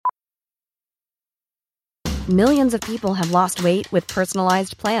Millions of people have lost weight with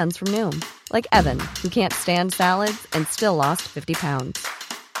personalized plans from Noom. Like Evan, who can't stand salads and still lost 50 pounds.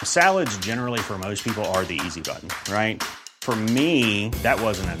 Salads generally for most people are the easy button, right? For me, that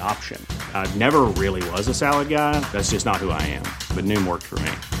wasn't an option. I never really was a salad guy. That's just not who I am. But Noom worked for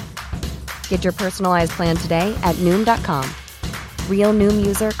me. Get your personalized plan today at Noom.com. Real Noom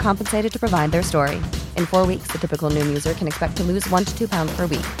user compensated to provide their story. In 4 weeks, the typical Noom user can expect to lose 1 to 2 pounds per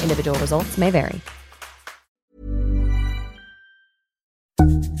week. Individual results may vary.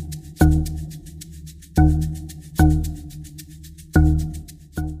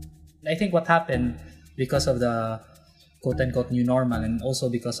 I think what happened because of the quote-unquote new normal and also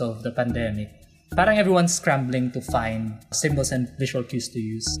because of the pandemic, parang everyone's scrambling to find symbols and visual cues to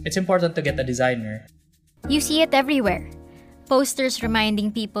use. It's important to get a designer. You see it everywhere. Posters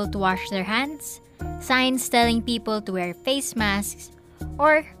reminding people to wash their hands, signs telling people to wear face masks,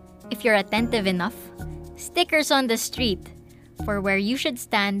 or, if you're attentive enough, stickers on the street for where you should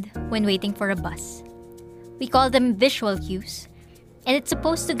stand when waiting for a bus. We call them visual cues, and it's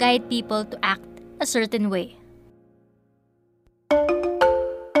supposed to guide people to act a certain way.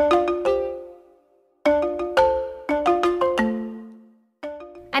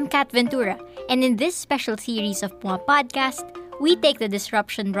 I'm Kat Ventura, and in this special series of Puma Podcast, we take the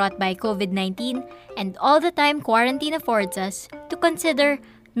disruption brought by COVID-19 and all the time quarantine affords us to consider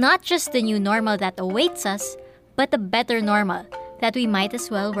not just the new normal that awaits us, but a better normal that we might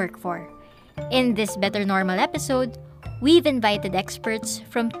as well work for. In this Better Normal episode, we've invited experts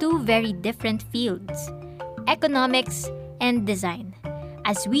from two very different fields, economics and design,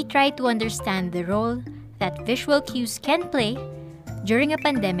 as we try to understand the role that visual cues can play during a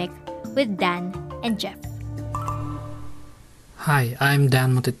pandemic with Dan and Jeff. Hi, I'm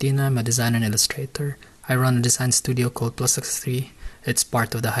Dan Motitina. I'm a designer and illustrator. I run a design studio called Plus63. It's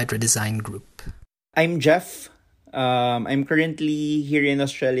part of the Hydra Design Group. I'm Jeff. I'm currently here in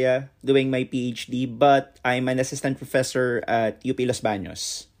Australia doing my PhD, but I'm an assistant professor at UP Los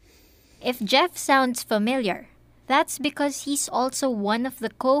Baños. If Jeff sounds familiar, that's because he's also one of the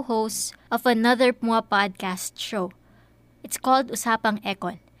co-hosts of another Puma podcast show. It's called Usapang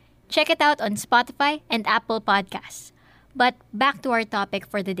Econ. Check it out on Spotify and Apple Podcasts. But back to our topic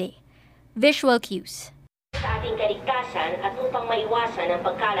for the day, visual cues. Sa ating kaligtasan at upang maiwasan ang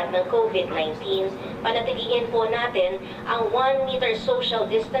pagkalat ng COVID-19, panatilihin po natin ang 1 meter social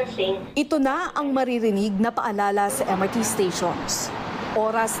distancing. Ito na ang maririnig na paalala sa MRT stations.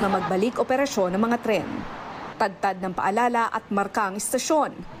 Oras na magbalik operasyon ng mga tren. Tadtad ng paalala at marka ang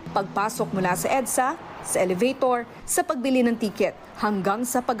istasyon. Pagpasok mula sa EDSA, sa elevator, sa pagbili ng tiket, hanggang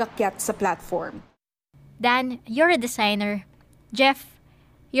sa pag-akyat sa platform. Dan, you're a designer. Jeff,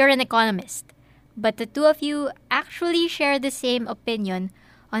 you're an economist. But the two of you actually share the same opinion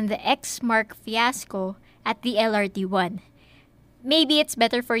on the X-Mark fiasco at the LRT-1. Maybe it's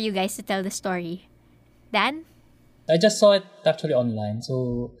better for you guys to tell the story. Dan? I just saw it actually online,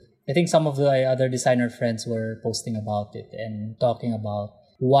 so I think some of the other designer friends were posting about it and talking about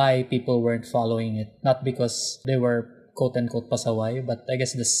why people weren't following it. Not because they were quote-unquote pasaway, but I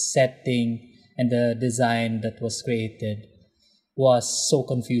guess the setting and the design that was created was so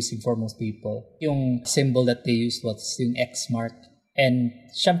confusing for most people. Yung symbol that they used was yung X mark. And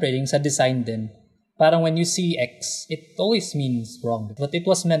syempre, yung sa design din, parang when you see X, it always means wrong. But it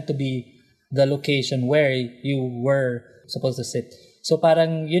was meant to be the location where you were supposed to sit. So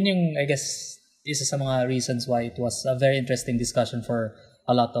parang yun yung, I guess, isa sa mga reasons why it was a very interesting discussion for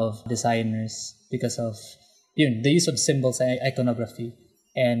a lot of designers because of the use of symbols and iconography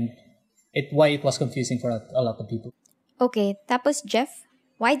and why it was confusing for a lot of people. Okay, tapos Jeff,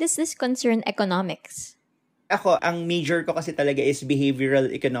 why does this concern economics? Ako, ang major ko kasi talaga is behavioral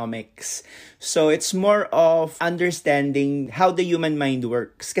economics. So, it's more of understanding how the human mind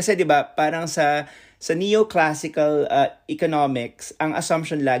works. Kasi, di ba, parang sa neoclassical economics, ang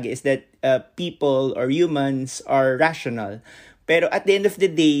assumption lagi is that people or humans are rational. Pero at the end of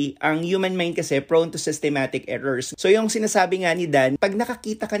the day, ang human mind kasi prone to systematic errors. So, yung sinasabi nga ni Dan, pag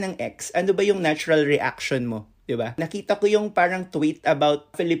nakakita ka ng X, ano ba yung natural reaction mo? Diba? Nakita ko yung parang tweet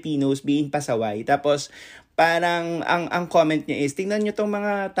about Filipinos being pasaway. Tapos parang ang comment niya is, tingnan niyo tong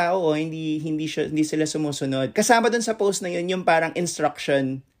mga tao, hindi sila sumusunod. Kasama dun sa post na yun yung parang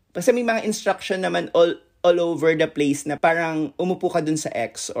instruction. Kasi may mga instruction naman all over the place na parang umupo ka dun sa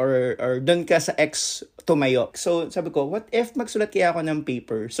X or dun ka sa X tumayo. So sabi ko, what if magsulat kaya ako ng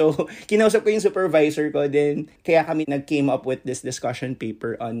paper? So kinausap ko yung supervisor ko, then kaya kami nag-came up with this discussion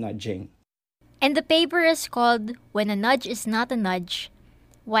paper on nudging. And the paper is called When a Nudge is Not a Nudge,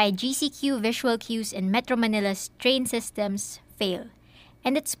 Why GCQ Visual Cues in Metro Manila's Train Systems Fail.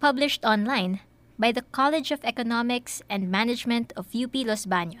 And it's published online by the College of Economics and Management of UP Los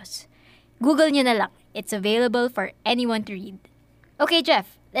Baños. Google nyo na lang. It's available for anyone to read. Okay,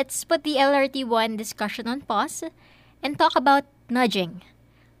 Jeff, let's put the LRT1 discussion on pause and talk about nudging.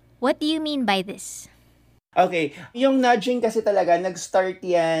 What do you mean by this? Okay, yung nudging kasi talaga, nag-start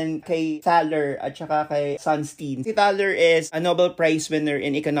yan kay Thaler at saka kay Sunstein. Si Thaler is a Nobel Prize winner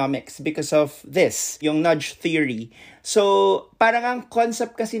in economics because of this, yung nudge theory. So, parang ang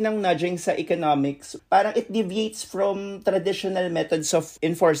concept kasi ng nudging sa economics, parang it deviates from traditional methods of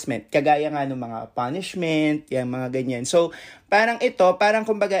enforcement. Kagaya nga ng mga punishment, yung mga ganyan. So, parang ito, parang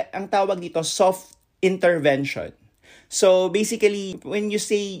kumbaga, ang tawag dito, soft intervention. So basically, when you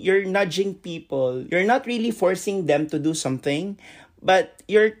say you're nudging people, you're not really forcing them to do something, but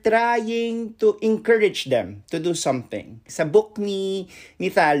you're trying to encourage them to do something. Sa book ni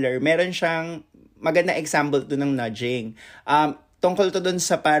Thaler, meron siyang magandang example doon ng nudging. Tungkol to doon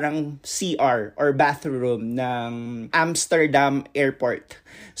sa parang CR or bathroom ng Amsterdam Airport.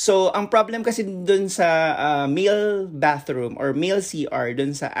 So, ang problem kasi doon sa male bathroom or male CR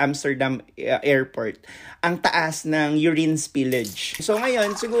doon sa Amsterdam Airport, ang taas ng urine spillage. So,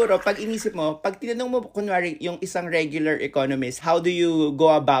 ngayon, siguro, pag inisip mo, pag tinanong mo, kunwari, yung isang regular economist, how do you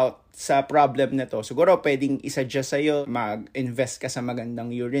go about sa problem na to? Siguro pwedeng isa-adjust sa'yo, mag-invest ka sa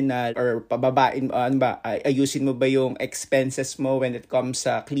magandang urinal or pababain, ayusin mo ba yung expenses mo when it comes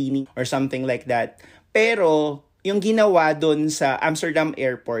sa cleaning or something like that. Pero yung ginawa dun sa Amsterdam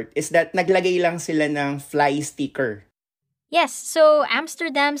Airport is that naglagay lang sila ng fly sticker. Yes, so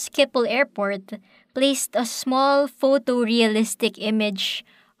Amsterdam Schiphol Airport placed a small photorealistic image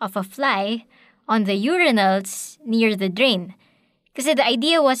of a fly on the urinals near the drain. Kasi the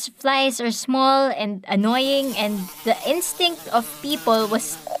idea was flies are small and annoying and the instinct of people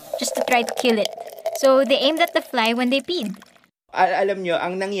was just to try to kill it. So they aimed at the fly when they peed. Alam nyo,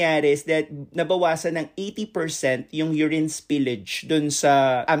 ang nangyari is that nabawasan ng 80% yung urine spillage dun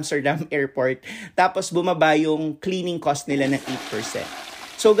sa Amsterdam Airport. Tapos bumaba yung cleaning cost nila ng 8%.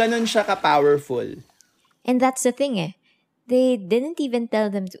 So ganun siya ka-powerful. And that's the thing They didn't even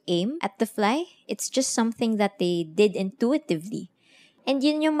tell them to aim at the fly. It's just something that they did intuitively. And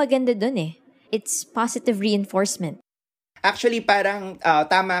yun yung maganda dun It's positive reinforcement. Actually, parang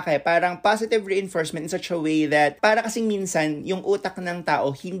tama ka parang positive reinforcement in such a way that para kasing minsan, yung utak ng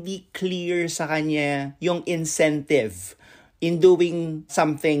tao, hindi clear sa kanya yung incentive in doing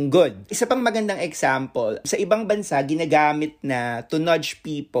something good. Isa pang magandang example, sa ibang bansa, ginagamit na to nudge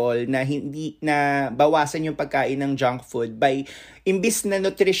people na hindi na bawasan yung pagkain ng junk food by imbis na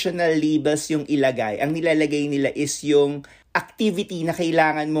nutritional labels yung ilagay, ang nilalagay nila is yung activity na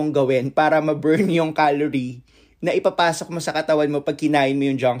kailangan mong gawin para ma-burn yung calorie na ipapasok mo sa katawan mo pag kinain mo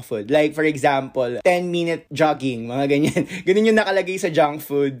yung junk food. Like, for example, 10-minute jogging, mga ganyan. Ganun yung nakalagay sa junk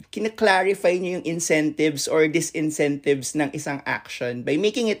food. Kina-clarify niyo yung incentives or disincentives ng isang action by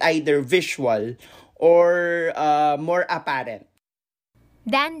making it either visual or more apparent.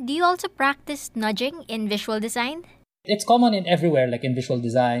 Dan, do you also practice nudging in visual design? It's common in everywhere, like in visual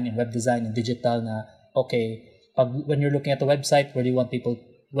design, in web design, in digital na, okay, when you're looking at the website, where do you want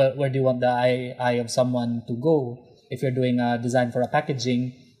the eye of someone to go? If you're doing a design for a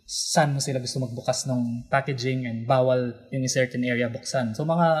packaging, saan mo sila gusto magbukas ng packaging and bawal yung certain area buksan. So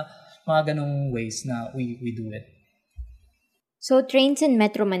mga ganung ways na we do it. So trains in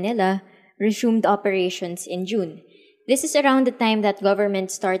Metro Manila resumed operations in June. This is around the time that government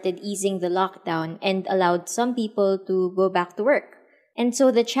started easing the lockdown and allowed some people to go back to work. And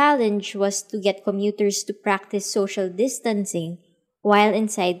so the challenge was to get commuters to practice social distancing while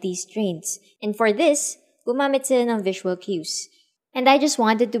inside these trains. And for this, gumamit sila ng visual cues. And I just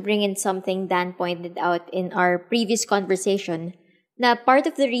wanted to bring in something Dan pointed out in our previous conversation, na part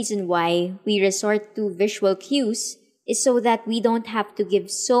of the reason why we resort to visual cues is so that we don't have to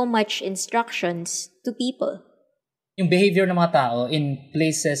give so much instructions to people. Yung behavior ng mga tao in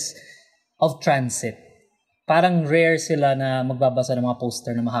places of transit, parang rare sila na magbabasa ng mga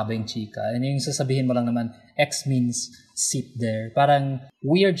poster na mahaba yung chika. And yung sasabihin mo lang naman, X means sit there. Parang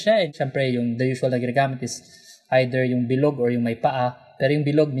weird siya. Siyempre, the usual na ginagamit is either yung bilog or yung may paa. Pero yung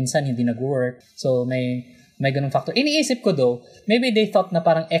bilog minsan hindi nag-work. So may ganung factor. Iniisip ko though, maybe they thought na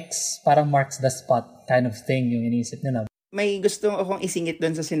parang X, parang marks the spot kind of thing yung iniisip nila. May gusto akong isingit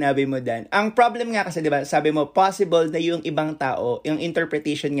doon sa sinabi mo, Dan. Ang problem nga kasi, di ba, sabi mo, possible na yung ibang tao, yung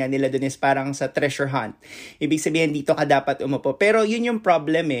interpretation nga nila doon is parang sa treasure hunt. Ibig sabihin, dito ka dapat umupo. Pero yun yung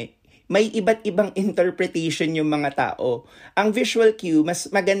problem May iba't ibang interpretation yung mga tao. Ang visual cue, mas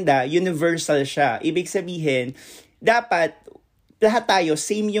maganda, universal siya. Ibig sabihin, dapat lahat tayo,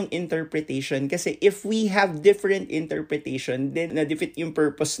 same yung interpretation. Kasi if we have different interpretation, then na-defeat yung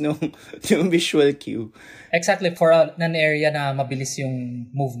purpose ng visual cue. Exactly, for an area na mabilis yung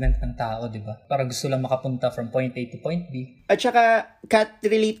movement ng tao, di ba? Parang gusto lang makapunta from point A to point B. At saka, Kat,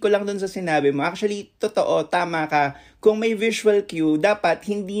 relate ko lang dun sa sinabi mo. Actually, totoo, tama ka. Kung may visual cue, dapat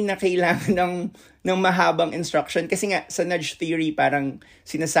hindi na kailangan ng mahabang instruction. Kasi nga, sa nudge theory, parang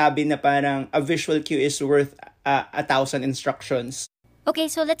sinasabi na parang a visual cue is worth 1,000 instructions. Okay,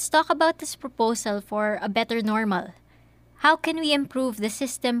 so let's talk about this proposal for a better normal. How can we improve the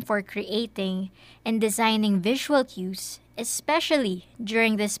system for creating and designing visual cues, especially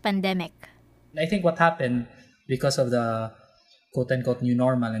during this pandemic? I think what happened because of the quote-unquote new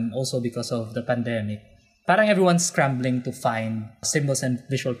normal and also because of the pandemic, parang everyone's scrambling to find symbols and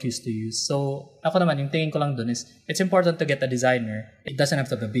visual cues to use. So, ako naman, yung tingin ko lang dun is, it's important to get a designer. It doesn't have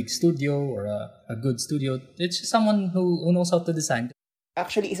to be a big studio or a good studio. It's just someone who knows how to design.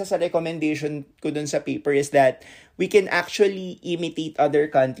 Actually, isa sa recommendation ko dun sa paper is that we can actually imitate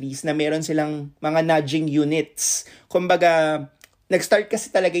other countries na meron silang mga nudging units. Kumbaga, nag-start kasi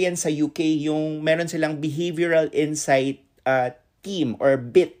talaga yan sa UK, yung meron silang behavioral insight team or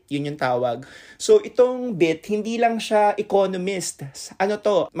BIT, yun yung tawag. So, itong BIT, hindi lang siya economist. Ano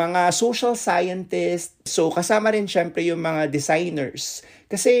to? Mga social scientists. So, kasama rin syempre yung mga designers.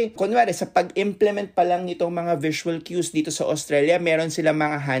 Kasi, kunwari, sa pag-implement pa lang nitong mga visual cues dito sa Australia, meron silang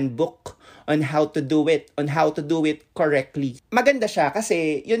mga handbook on how to do it correctly. Maganda siya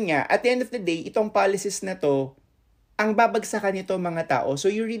kasi, yun nga, at the end of the day, itong policies na to, ang babagsakan nito mga tao. So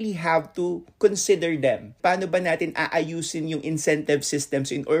you really have to consider them. Paano ba natin aayusin yung incentive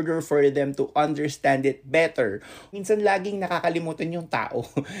systems in order for them to understand it better? Minsan laging nakakalimutan yung tao.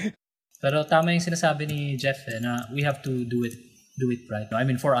 Pero tama yung sinasabi ni Jeff na we have to do it right. I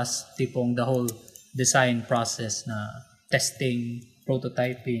mean, for us, tipong the whole design process na testing,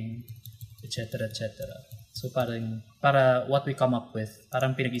 prototyping, etc. So para what we come up with,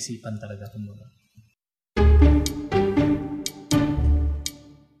 parang pinag-isipan talaga kumbaga.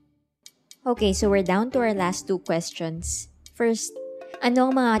 Okay, so we're down to our last two questions. First, ano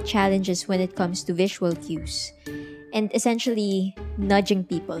ang mga challenges when it comes to visual cues? And essentially, nudging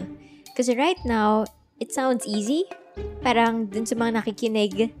people. Kasi right now, it sounds easy. Parang dun sa mga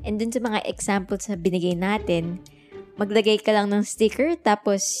nakikinig and dun sa mga examples na binigay natin, maglagay ka lang ng sticker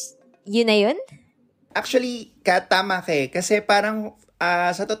tapos yun na yun? Actually, tama ka eh. Kasi parang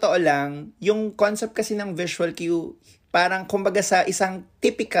sa totoo lang, yung concept kasi ng visual cue, parang kumbaga sa isang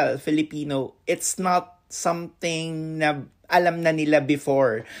typical Filipino, it's not something na alam na nila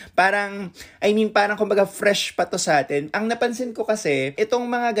before. Parang kumbaga fresh pa to sa atin. Ang napansin ko kasi, itong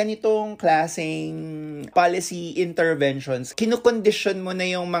mga ganitong klaseng policy interventions, kinukondisyon mo na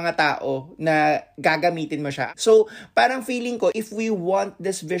yung mga tao na gagamitin mo siya. So, parang feeling ko, if we want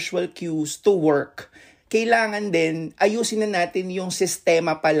this visual cues to work, kailangan din ayusin na natin yung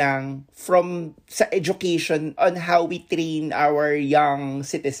sistema pa lang from sa education on how we train our young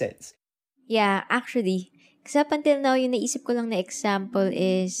citizens. Yeah, actually, kasi up until now, yung naisip ko lang na example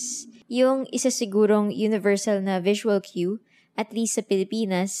is yung isa sigurong universal na visual cue, at least sa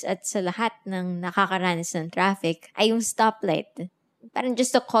Pilipinas at sa lahat ng nakakaranas ng traffic, ay yung stoplight. Parang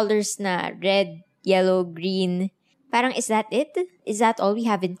just the colors na red, yellow, green. Parang is that it? Is that all we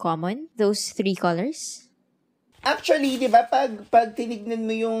have in common? Those three colors? Actually, 'di ba, pag tinignan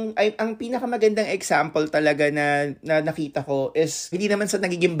mo yung ang pinakamagandang example talaga na nakita ko is hindi naman sa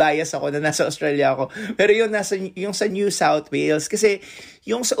nagiging bias ako na nasa Australia ako, pero yung sa New South Wales kasi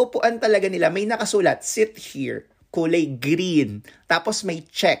yung sa upuan talaga nila may nakasulat sit here, kulay green, tapos may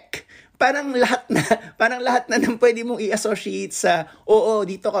check. Parang lahat na nang pwede mong i-associate sa oo,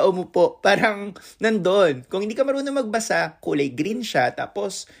 dito ka umupo. Parang nandun. Kung hindi ka marunong magbasa, kulay green siya,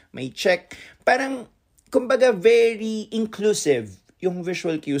 tapos may check. Parang kumbaga very inclusive yung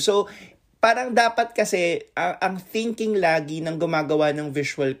visual cue. So, parang dapat kasi ang thinking lagi ng gumagawa ng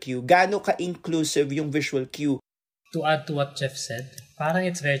visual cue, gaano ka-inclusive yung visual cue. To add to what Jeff said, parang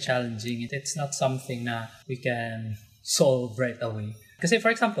it's very challenging. It's not something na we can solve right away. Kasi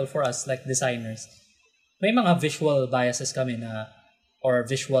for example, for us like designers, may mga visual biases kami na or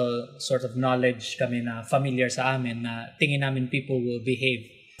visual sort of knowledge kami na familiar sa amin na tingin namin people will behave.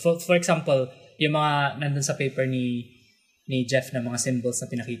 For example, yung mga nandun sa paper ni Jeff na mga symbols na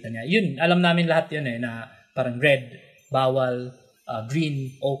pinakita niya. Yun, alam namin lahat yun na parang red, bawal,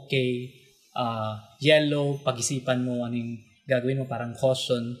 green, okay, yellow, pag-isipan mo anong gagawin mo, parang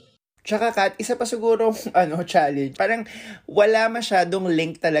caution. Tsaka Kat, isa pa siguro challenge. Parang wala masyadong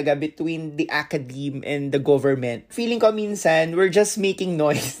link talaga between the academe and the government. Feeling ko minsan, we're just making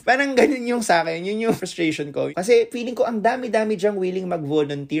noise. Parang ganun yung sa akin, yun yung frustration ko. Kasi feeling ko ang dami-dami dyang willing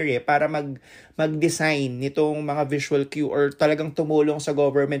mag-volunteer para mag-design nitong mga visual cue or talagang tumulong sa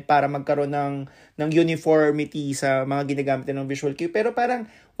government para magkaroon ng uniformity sa mga ginagamit ng visual cue. Pero parang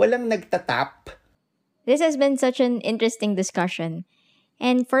walang nagtatap. This has been such an interesting discussion.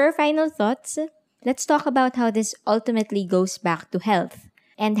 And for our final thoughts, let's talk about how this ultimately goes back to health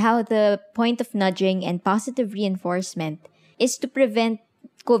and how the point of nudging and positive reinforcement is to prevent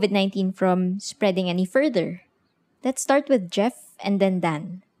COVID-19 from spreading any further. Let's start with Jeff and then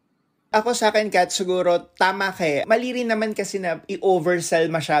Dan. Ako sa akin, Kat, siguro tama ka. Mali rin naman kasi na i-oversell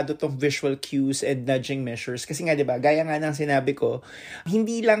masyado tong visual cues and nudging measures. Kasi nga, diba, gaya nga ng sinabi ko,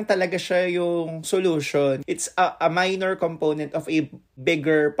 hindi lang talaga siya yung solution. It's a minor component of a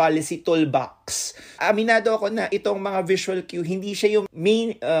bigger policy toolbox. Aminado ako na itong mga visual cue, hindi siya yung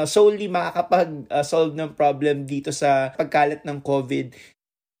main, solely makakapag-solve ng problem dito sa pagkalat ng COVID.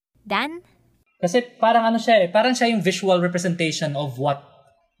 Dan? Kasi parang parang siya yung visual representation of what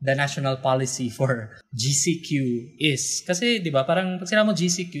the national policy for GCQ is. Kasi, di ba, parang pag sila mo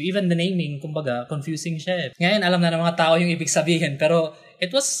GCQ, even the naming, kumbaga, confusing siya. Ngayon, alam na ng mga tao yung ibig sabihin, pero it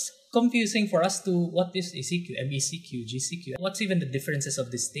was confusing for us to, what is ECQ, MECQ, GCQ? What's even the differences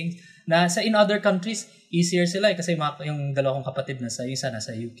of these things? Na in other countries, easier sila kasi yung dalawang kapatid yung isa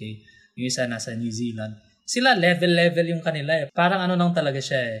nasa UK, yung isa nasa New Zealand. Sila level yung kanila . Parang nang talaga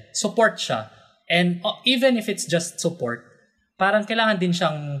siya . Support siya. And even if it's just support, parang kailangan din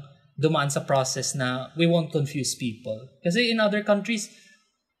siyang dumaan sa process na we won't confuse people. Kasi in other countries,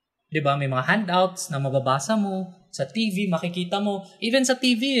 di ba, may mga handouts na mababasa mo, sa TV, makikita mo. Even sa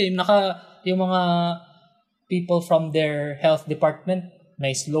TV, yung mga people from their health department,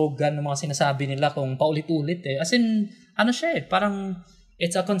 may slogan ng mga sinasabi nila kung paulit-ulit . As in, parang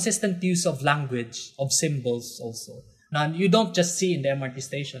it's a consistent use of language, of symbols also. Now, you don't just see in the MRT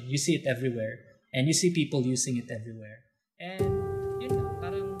station, you see it everywhere. And you see people using it everywhere. And yun nga,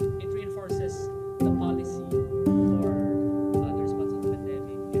 parang it reinforces the policy for the response to the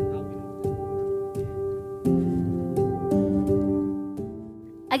pandemic and how we move forward.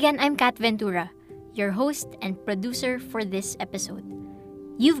 Again, I'm Kat Ventura, your host and producer for this episode.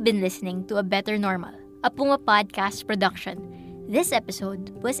 You've been listening to A Better Normal, a Puma Podcast production. This episode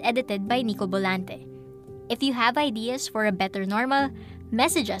was edited by Nico Bolante. If you have ideas for A Better Normal,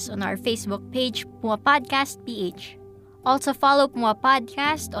 message us on our Facebook page, Puma Podcast PH. Also follow Puma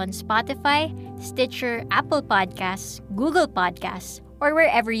Podcast on Spotify, Stitcher, Apple Podcasts, Google Podcasts, or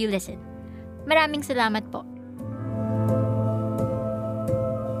wherever you listen. Maraming salamat po.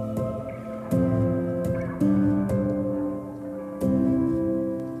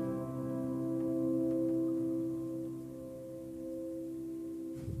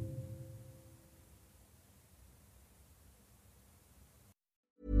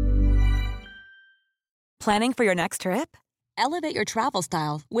 Planning for your next trip? Elevate your travel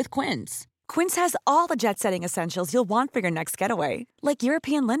style with Quince. Quince has all the jet-setting essentials you'll want for your next getaway, like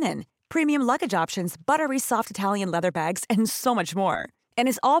European linen, premium luggage options, buttery soft Italian leather bags, and so much more. And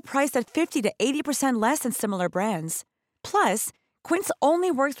is all priced at 50 to 80% less than similar brands. Plus, Quince only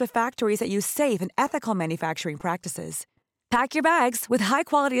works with factories that use safe and ethical manufacturing practices. Pack your bags with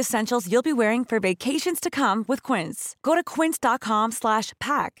high-quality essentials you'll be wearing for vacations to come with Quince. Go to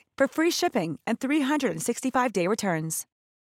quince.com/pack for free shipping and 365-day returns.